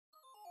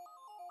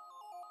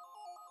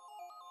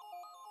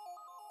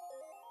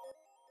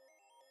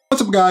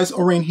What's up guys,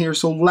 Orain here.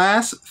 So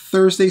last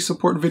Thursday's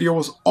support video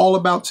was all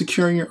about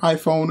securing your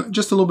iPhone.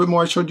 Just a little bit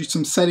more, I showed you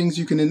some settings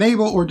you can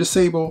enable or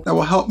disable that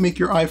will help make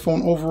your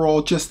iPhone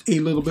overall just a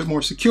little bit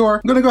more secure.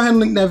 I'm gonna go ahead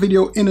and link that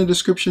video in the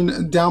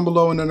description down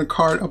below and then a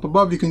card up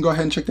above. You can go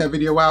ahead and check that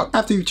video out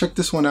after you check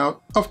this one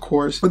out, of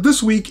course. But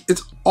this week,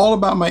 it's all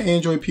about my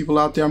Android people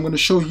out there. I'm gonna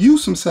show you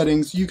some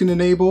settings you can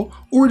enable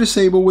or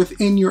disable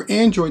within your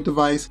Android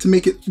device to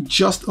make it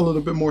just a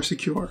little bit more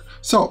secure.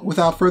 So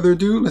without further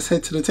ado, let's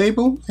head to the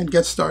table and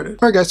get started.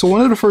 All right guys, so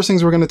one of the first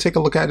things we're going to take a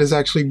look at is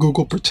actually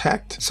Google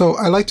Protect. So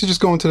I like to just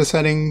go into the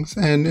settings,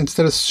 and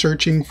instead of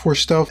searching for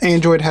stuff,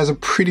 Android has a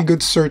pretty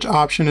good search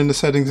option in the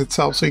settings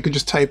itself. So you could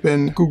just type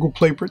in Google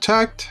Play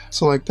Protect,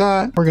 select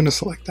that, we're going to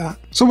select that.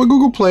 So with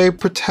Google Play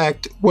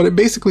Protect, what it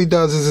basically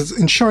does is it's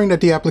ensuring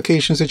that the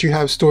applications that you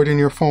have stored in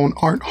your phone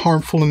aren't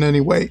harmful in any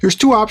way. There's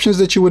two options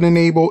that you would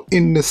enable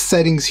in the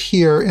settings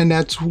here, and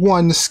that's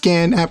one,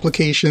 scan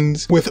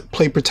applications with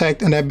Play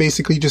Protect, and that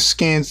basically just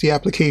scans the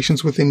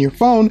applications within your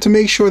phone to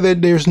make sure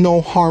that there's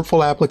no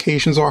harmful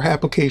applications or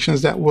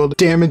applications that will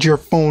damage your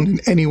phone in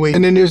any way.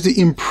 And then there's the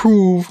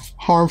improve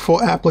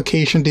harmful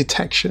application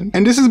detection.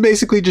 And this is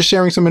basically just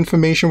sharing some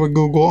information with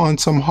Google on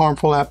some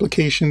harmful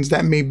applications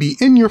that may be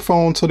in your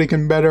phone so they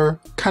can better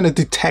kind of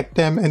detect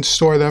them and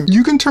store them.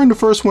 You can turn the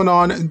first one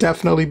on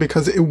definitely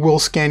because it will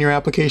scan your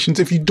applications.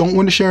 If you don't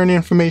want to share any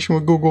information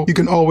with Google, you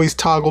can always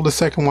toggle the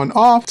second one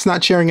off. It's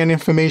not sharing any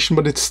information,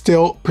 but it's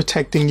still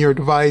protecting your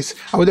device.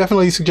 I would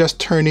definitely suggest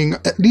turning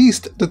at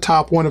least the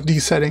top one of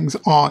these settings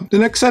on. The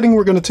next setting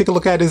we're going to take a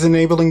look at is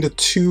enabling the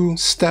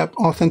two-step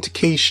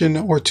authentication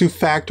or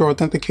two-factor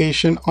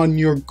authentication on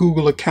your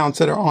Google accounts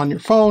that are on your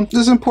phone.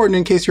 This is important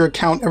in case your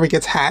account ever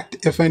gets hacked.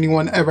 If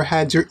anyone ever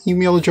has your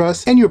email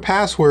address and your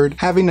password,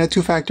 having that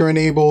two-factor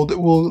enabled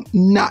will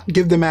not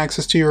give them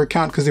access to your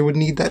account because they would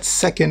need that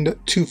second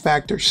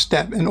two-factor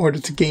step in order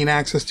to gain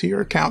access to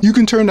your account. You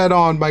can turn that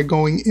on by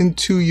going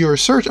into your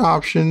search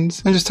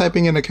options and just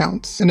typing in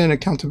accounts, and then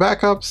account to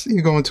backups,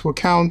 you go into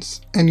accounts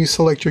and you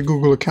select your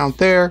Google account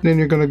there. And then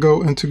you're going to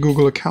go into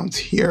Google accounts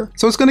here.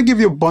 So it's going to give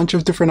you a bunch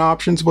of different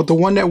options, but the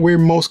one that we're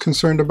most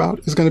concerned about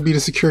is going to be the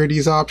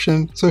securities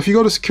option. So if you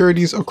go to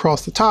securities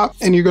across the top,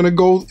 and you're going to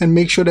go and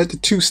make sure that the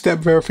two-step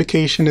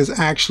verification is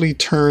actually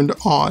turned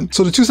on.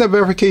 So the two-step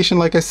verification,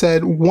 like I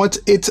said, once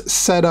it's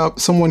set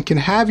up, someone can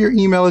have your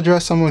email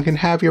address, someone can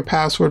have your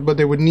password, but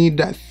they would need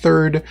that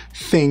third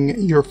thing,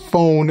 your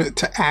phone,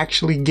 to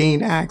actually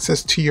gain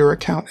access to your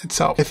account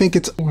itself. I think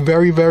it's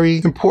very,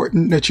 very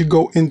important that you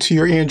go into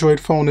your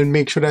Android phone and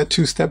make sure that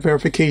two-step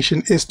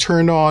verification is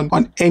turned on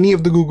any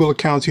of the Google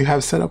accounts you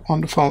have set up on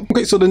the phone.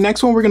 Okay, so the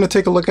next one we're going to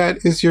take a look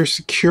at is your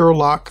secure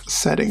lock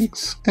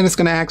settings, and it's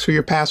going to ask for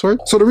your password.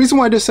 So the reason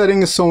why this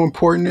setting is so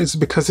important is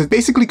because it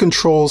basically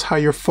controls how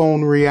your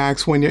phone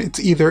reacts when it's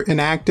either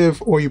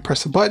inactive or you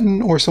press a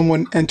button or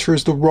someone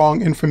enters the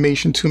wrong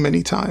information too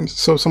many times.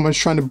 So if someone's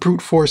trying to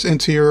brute force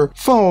into your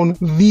phone,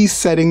 these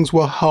settings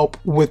will help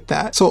with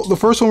that. So the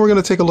first one we're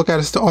going to take a look at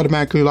is to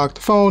automatically lock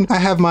the phone. I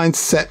have mine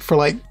set for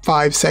like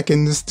 5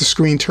 seconds. The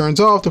screen turns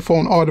off, the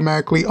phone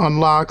automatically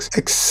unlocks,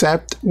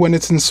 except when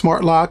it's in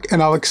smart lock,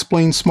 and I'll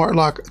explain smart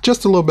lock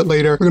just a little bit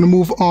later. We're going to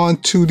move on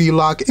to the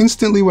lock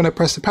instantly when I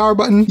press the power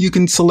button. You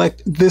can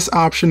select this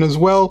option as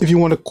well. If you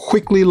want to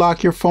quickly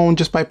lock your phone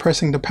just by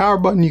pressing the power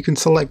button, you can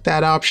select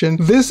that option.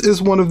 This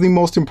is one of the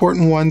most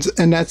important ones,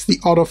 and that's the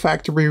auto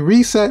factory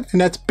reset.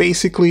 And that's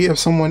basically if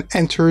someone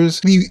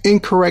enters the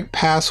incorrect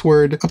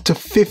password up to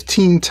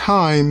 15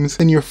 times,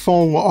 then your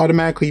phone will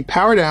automatically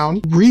power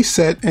down,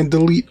 reset, and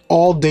delete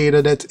all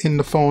data that's in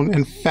the phone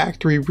and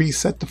factory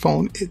reset the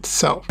phone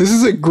itself. This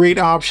is a great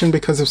option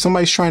because if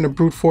somebody's trying to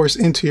brute force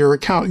into your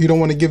account, you don't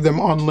want to give them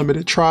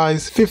unlimited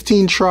tries.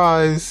 15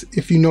 tries,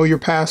 if you know your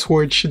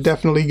password, should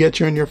definitely get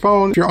you in your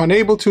phone. If you're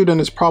unable to, then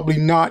it's probably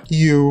not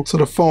you. So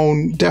the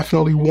phone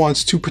definitely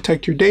wants to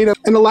protect your data.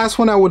 And the last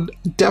one I would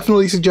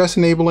definitely suggest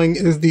enabling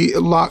is the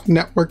lock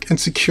network and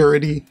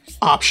security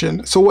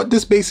option. So what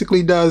this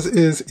basically does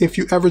is if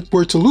you ever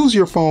were to lose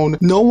your phone,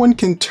 no one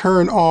can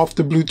turn off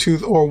the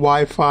Bluetooth or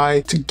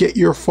Wi-Fi to get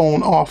your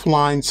phone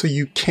offline so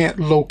you can't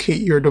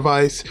locate your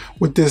device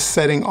with this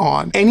setting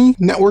on. Any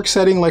network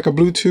setting like a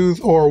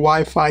Bluetooth or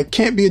Wi-Fi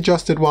can't be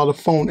adjusted while the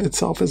phone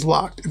itself is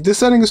locked. If this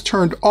setting is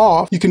turned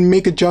off, you can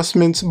make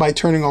adjustments by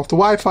turning off the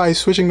Wi-Fi,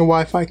 switching the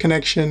Wi-Fi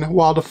connection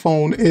while the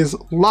phone is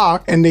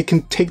locked, and they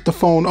can take the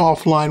phone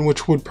offline,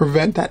 which would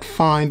prevent that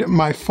Find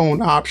My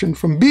Phone option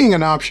from being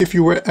an option if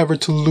you were ever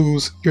to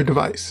lose your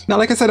device. Now,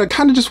 like I said, I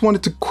kind of just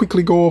wanted to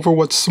quickly go over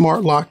what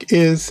Smart Lock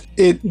is.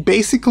 It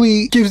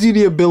basically gives you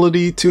the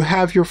ability to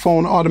have your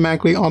phone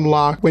automatically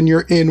unlock when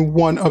you're in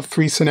one of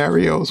 3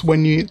 scenarios: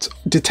 when it's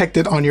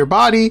detected on your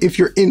body, if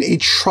you're in a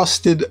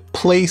trusted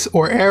place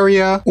or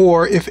area,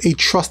 or if a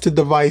trusted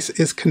device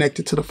is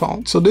connected to the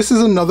phone. So this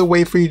is another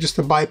way for you just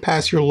to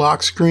bypass your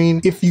lock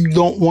screen if you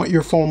don't want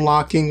your phone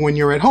locking when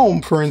you're at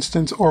home, for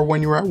instance, or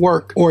when you're at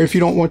work, or if you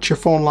don't want your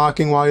phone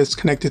locking while it's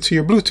connected to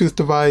your Bluetooth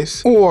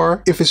device,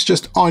 or if it's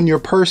just on your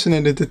person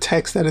and it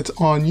detects that it's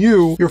on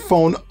you, your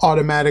phone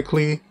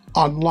automatically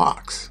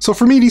unlocks. So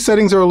for me, these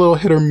settings are a little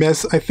hit or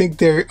miss. I think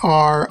they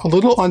are a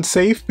little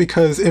unsafe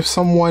because if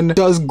someone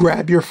does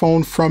grab your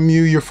phone from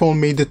you, your phone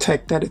may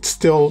detect that it's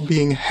still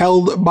being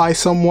held by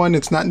someone.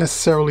 It's not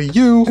necessarily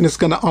you, and it's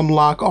going to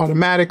unlock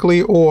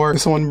automatically. Or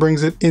if someone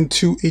brings it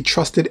into a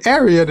trusted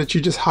area that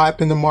you just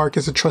happen to mark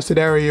as a trusted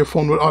area, your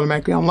phone would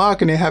automatically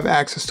unlock and they have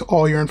access to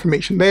all your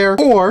information there.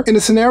 Or in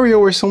a scenario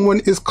where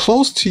someone is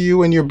close to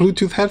you and your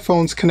Bluetooth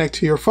headphones connect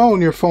to your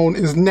phone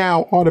is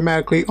now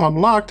automatically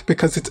unlocked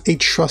because it's a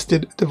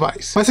trusted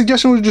device. My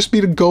suggestion would just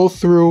be to go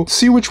through,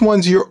 see which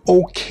ones you're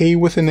okay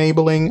with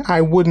enabling.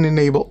 I wouldn't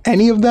enable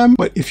any of them,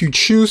 but if you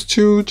choose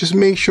to, just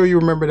make sure you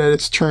remember that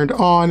it's turned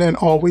on and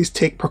always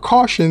take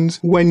precautions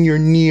when you're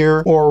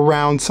near or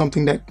around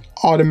something that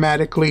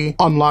automatically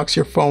unlocks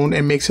your phone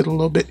and makes it a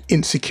little bit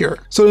insecure.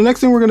 So the next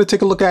thing we're going to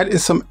take a look at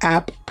is some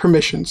app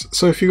permissions.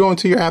 So if you go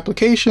into your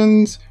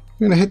applications,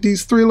 we're going to hit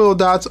these three little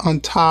dots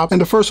on top.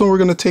 And the first one we're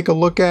going to take a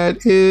look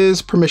at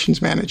is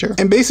Permissions Manager.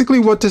 And basically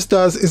what this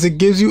does is it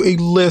gives you a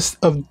list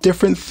of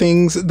different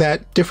things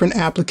that different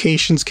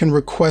applications can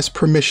request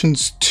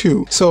permissions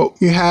to. So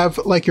you have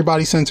like your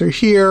body sensor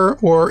here,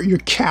 or your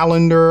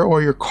calendar,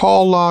 or your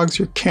call logs,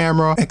 your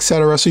camera,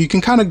 etc. So you can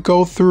kind of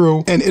go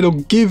through and it'll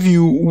give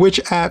you which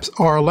apps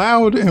are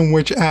allowed and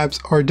which apps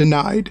are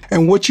denied.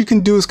 And what you can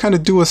do is kind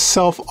of do a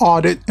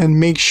self-audit and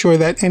make sure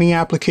that any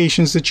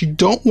applications that you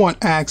don't want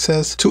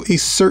access to a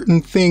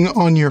certain thing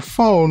on your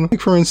phone, like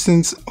for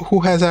instance,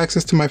 who has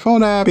access to my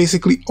phone app?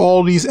 Basically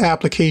all these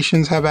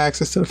applications have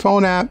access to the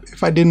phone app.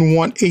 If I didn't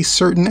want a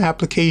certain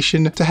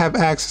application to have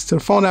access to the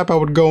phone app, I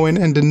would go in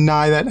and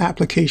deny that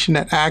application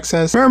that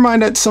access. Bear in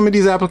mind that some of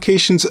these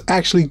applications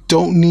actually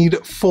don't need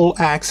full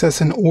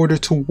access in order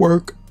to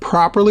work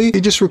properly.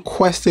 They just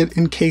request it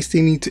in case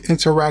they need to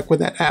interact with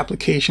that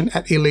application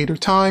at a later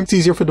time. It's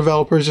easier for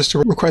developers just to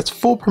request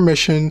full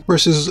permission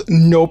versus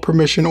no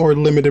permission or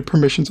limited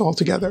permissions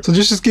altogether. So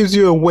this just gives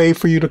you a way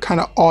for you to kind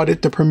of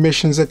audit the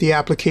permissions that the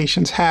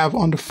applications have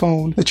on the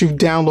phone that you've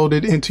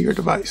downloaded into your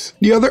device.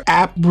 The other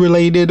app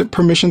related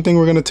permission thing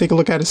we're going to take a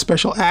look at is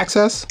special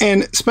access.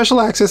 And special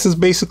access is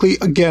basically,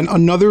 again,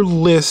 another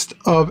list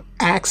of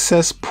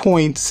access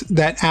points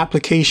that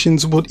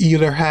applications would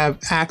either have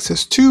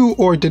access to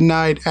or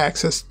denied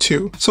access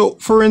to. So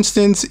for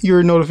instance,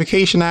 your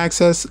notification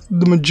access,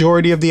 the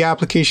majority of the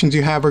applications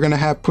you have are going to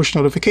have push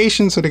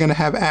notifications, so they're going to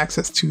have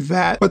access to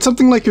that. But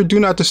something like your do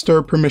not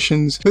disturb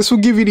permissions, this will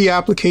give you the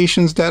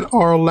applications that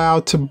are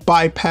allowed to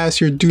bypass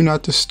your do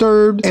not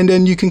disturb, and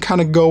then you can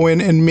kind of go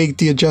in and make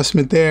the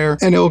adjustment there,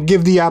 and it'll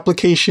give the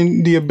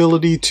application the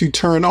ability to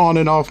turn on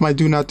and off my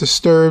do not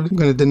disturb. I'm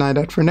going to deny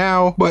that for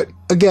now, but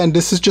again,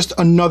 this is just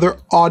another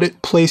audit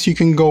place you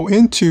can go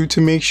into to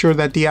make sure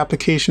that the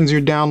applications you're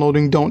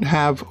downloading don't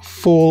have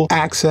full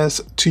access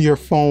to your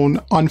phone.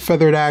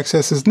 Unfeathered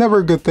access is never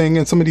a good thing,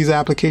 and some of these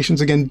applications,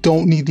 again,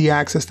 don't need the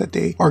access that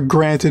they are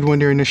granted when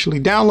they're initially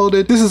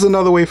downloaded. This is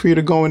another way for you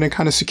to go in and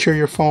kind of secure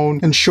your phone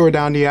and shore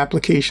down the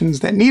applications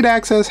that need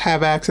access,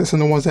 have access,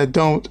 and the ones that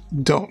don't.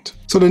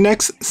 So the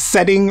next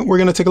setting we're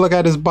going to take a look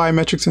at is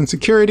biometrics and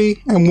security.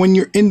 And when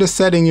you're in the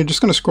setting, you're just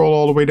going to scroll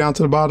all the way down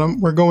to the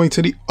bottom. We're going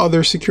to the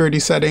other security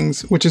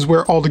settings, which is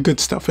where all the good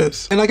stuff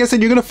is. And like I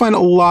said, you're going to find a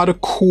lot of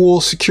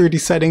cool security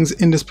settings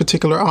in this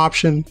particular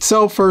option.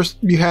 So first,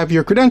 you have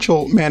your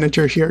credential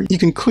manager here. You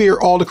can clear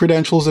all the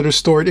credentials that are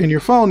stored in your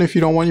phone if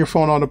you don't want your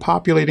phone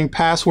auto-populating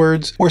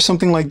passwords or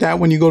something like that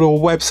when you go to a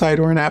website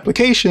or an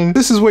application.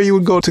 This is where you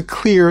would go to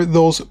clear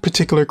those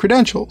particular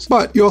credentials.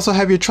 But you also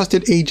have your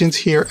trusted agents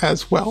here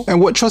as well.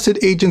 And what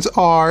trusted agents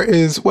are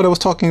is what I was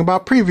talking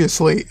about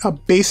previously,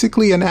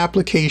 basically an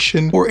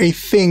application or a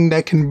thing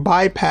that can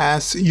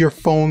bypass your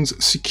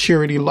phone's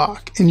security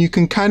lock. And you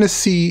can kind of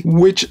see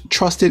which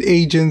trusted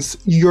agents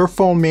your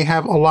phone may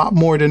have a lot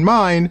more than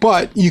mine,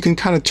 but you can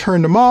kind of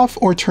turn them off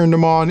or turn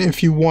them on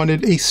if you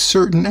wanted a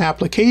certain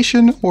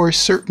application or a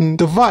certain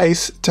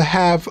device to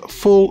have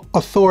full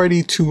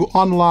authority to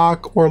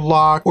unlock or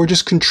lock or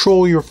just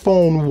control your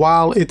phone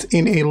while it's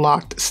in a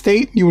locked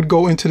state. You would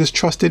go into this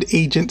trusted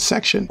agent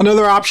section.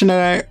 Another option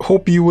that I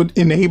hope you would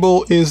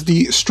enable is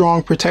the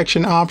strong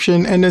protection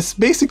option, and this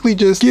basically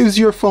just gives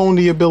your phone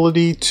the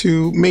ability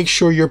to make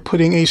sure you're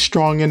putting a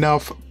strong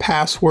enough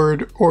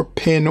password or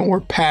PIN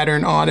or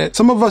pattern on it.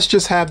 Some of us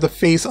just have the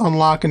face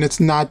unlock and it's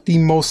not the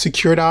most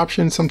secured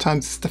option.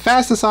 Sometimes it's the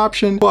fastest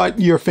option, but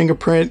your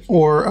fingerprint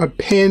or a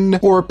PIN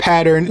or a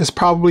pattern is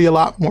probably a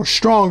lot more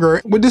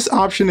stronger. With this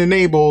option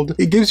enabled,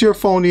 it gives your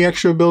phone the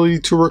extra ability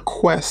to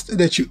request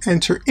that you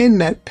enter in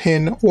that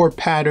PIN or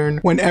pattern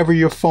whenever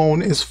your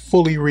phone is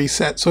fully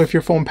reset. So if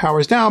your phone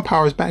powers down,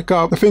 powers back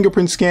up, the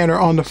fingerprint scanner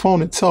on the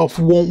phone itself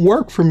won't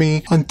work for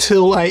me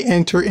until I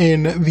enter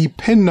in the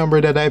PIN number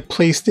that I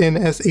placed in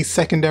as a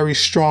secondary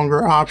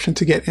stronger option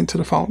to get into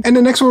the phone. And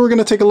the next one we're going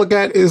to take a look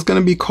at is going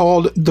to be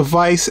called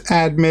device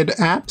admin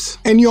apps.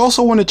 And you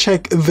also want to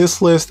check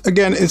this list.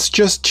 Again, it's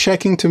just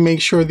checking to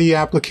make sure the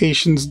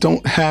applications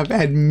don't have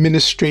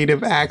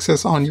administrative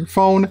access on your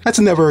phone. That's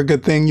never a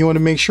good thing. You want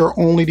to make sure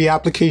only the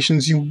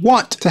applications you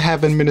want to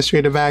have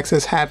administrative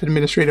access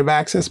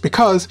access,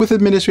 because with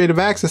administrative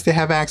access, they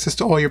have access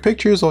to all your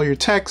pictures, all your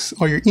texts,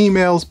 all your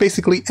emails,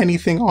 basically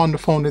anything on the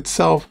phone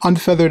itself.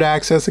 Unfeathered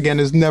access, again,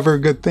 is never a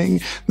good thing.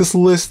 This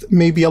list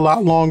may be a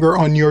lot longer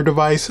on your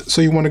device,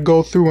 so you want to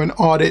go through and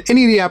audit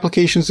any of the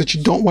applications that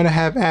you don't want to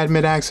have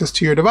admin access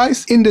to your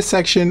device in this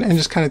section and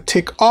just kind of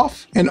tick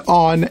off and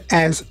on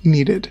as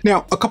needed.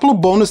 Now, a couple of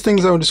bonus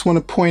things I would just want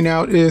to point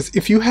out is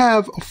if you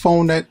have a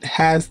phone that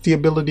has the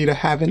ability to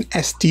have an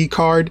SD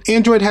card,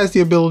 Android has the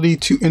ability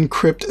to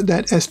encrypt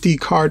that SD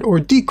card or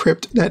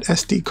decrypt that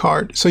SD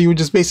card. So you would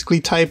just basically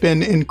type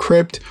in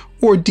encrypt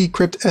or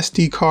decrypt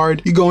SD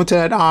card. You go into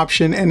that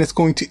option and it's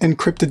going to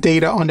encrypt the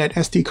data on that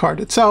SD card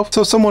itself.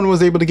 So if someone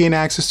was able to gain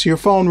access to your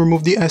phone,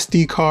 remove the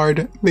SD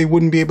card, they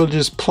wouldn't be able to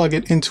just plug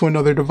it into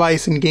another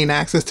device and gain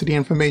access to the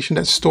information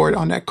that's stored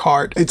on that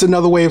card. It's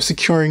another way of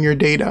securing your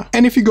data.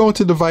 And if you go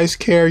into device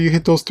care, you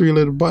hit those three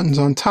little buttons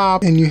on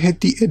top and you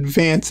hit the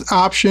advanced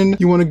option.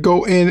 You want to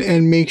go in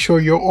and make sure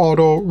your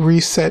auto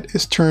reset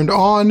is turned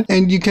on,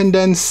 and you can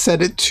then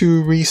set it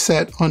to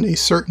reset on a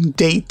certain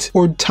date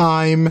or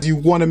time. You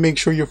want to make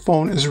sure your phone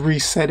is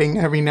resetting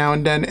every now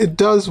and then. It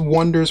does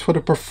wonders for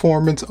the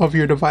performance of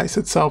your device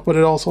itself, but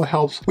it also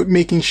helps with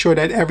making sure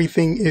that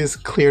everything is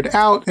cleared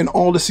out and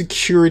all the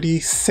security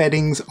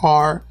settings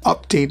are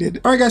updated.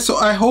 All right, guys, so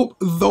I hope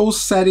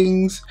those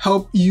settings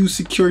help you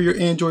secure your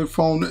Android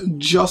phone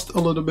just a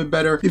little bit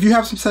better. If you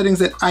have some settings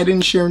that I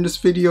didn't share in this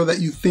video that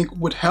you think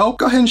would help,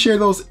 go ahead and share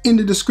those in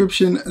the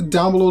description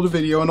down below the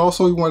video. And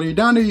also, while you're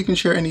down there, you can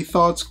share any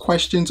thoughts,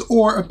 questions,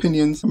 or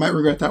opinions, I might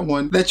regret that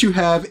one, that you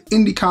have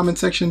in the comment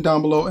section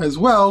down below as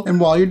well. And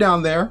while you're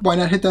down there, why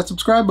not hit that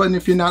subscribe button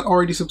if you're not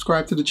already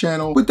subscribed to the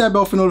channel, with that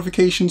bell for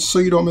notifications so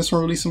you don't miss when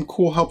I release some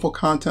cool, helpful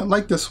content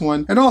like this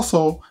one. And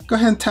also, go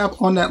ahead and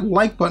tap on that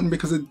like button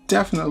because it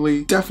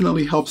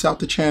definitely helps out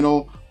the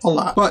channel a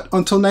lot. But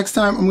until next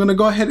time, I'm going to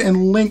go ahead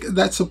and link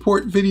that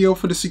support video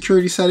for the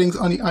security settings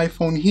on the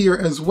iPhone here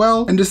as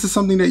well. And this is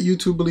something that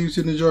YouTube believes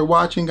you'd enjoy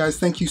watching. Guys,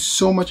 thank you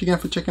so much again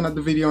for checking out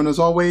the video. And as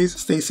always,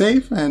 stay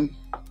safe and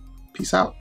peace out.